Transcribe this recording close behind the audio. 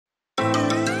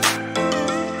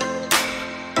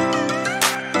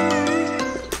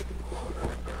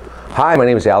Hi, my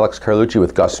name is Alex Carlucci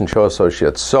with Gus & Cho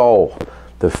Associates. So,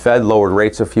 the Fed lowered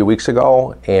rates a few weeks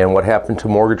ago, and what happened to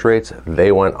mortgage rates?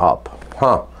 They went up.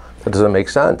 That doesn't make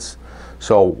sense.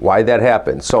 So, why that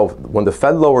happened? So, when the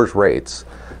Fed lowers rates,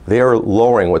 they are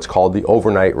lowering what's called the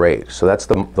overnight rate. So, that's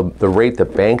the rate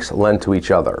that banks lend to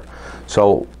each other.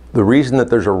 So, the reason that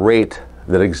there's a rate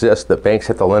that exists that banks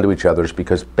have to lend to each other is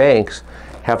because banks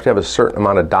have to have a certain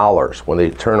amount of dollars when they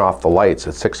turn off the lights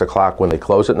at 6 o'clock when they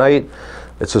close at night.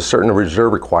 It's a certain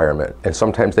reserve requirement, and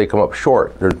sometimes they come up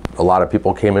short. A lot of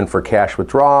people came in for cash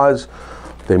withdrawals.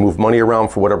 They move money around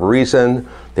for whatever reason.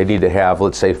 They need to have,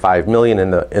 let's say, $5 million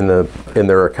in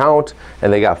their account,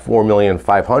 and they got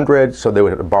 $4,500,000, so they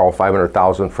would have to borrow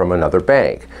 $500,000 from another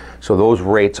bank. So those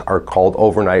rates are called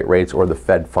overnight rates or the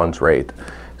Fed funds rate.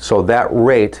 So that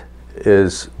rate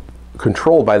is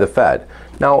controlled by the Fed.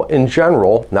 Now, in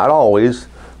general, not always,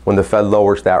 when the Fed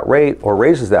lowers that rate or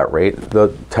raises that rate, the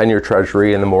 10-year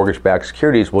Treasury and the mortgage-backed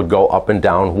securities would go up and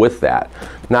down with that.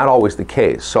 Not always the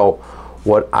case. So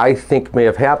what I think may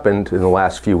have happened in the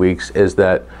last few weeks is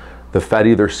that the Fed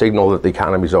either signaled that the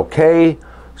economy is okay,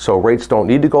 so rates don't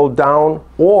need to go down,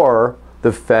 or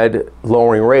the Fed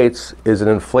lowering rates is an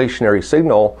inflationary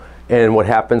signal. And what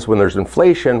happens when there's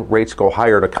inflation, rates go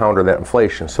higher to counter that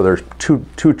inflation. So there's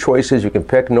two choices you can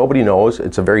pick. Nobody knows.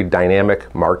 It's a very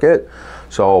dynamic market.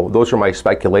 So those are my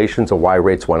speculations of why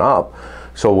rates went up.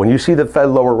 So when you see the Fed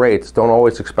lower rates, don't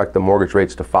always expect the mortgage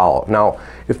rates to follow. Now,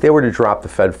 if they were to drop the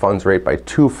Fed funds rate by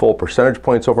 2 full percentage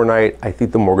points overnight, I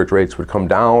think the mortgage rates would come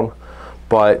down.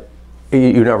 But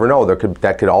you never know.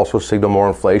 That could also signal more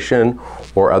inflation,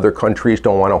 or other countries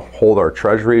don't want to hold our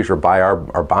treasuries or buy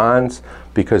our bonds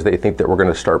because they think that we're going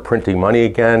to start printing money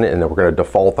again and that we're going to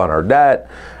default on our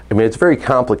debt. I mean, it's very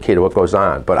complicated what goes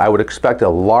on, but I would expect a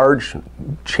large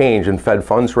change in Fed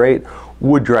funds rate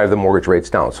would drive the mortgage rates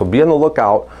down. So be on the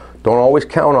lookout. Don't always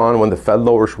count on when the Fed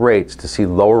lowers rates to see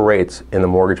lower rates in the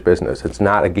mortgage business. It's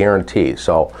not a guarantee.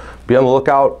 So be on the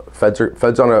lookout.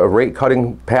 Fed's on a rate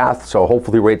cutting path, so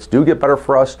hopefully rates do get better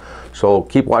for us. So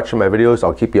keep watching my videos.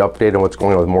 I'll keep you updated on what's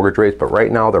going on with mortgage rates, but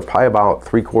right now they're probably about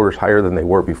 3/4 higher than they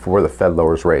were before the Fed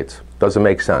lowers rates. Doesn't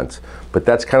make sense, but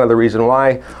that's kind of the reason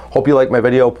why. Hope you like my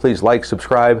video. Please like,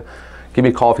 subscribe. Give me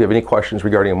a call if you have any questions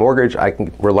regarding a mortgage.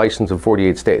 We're licensed in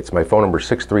 48 states. My phone number is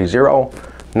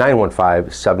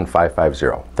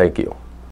 630-915-7550. Thank you.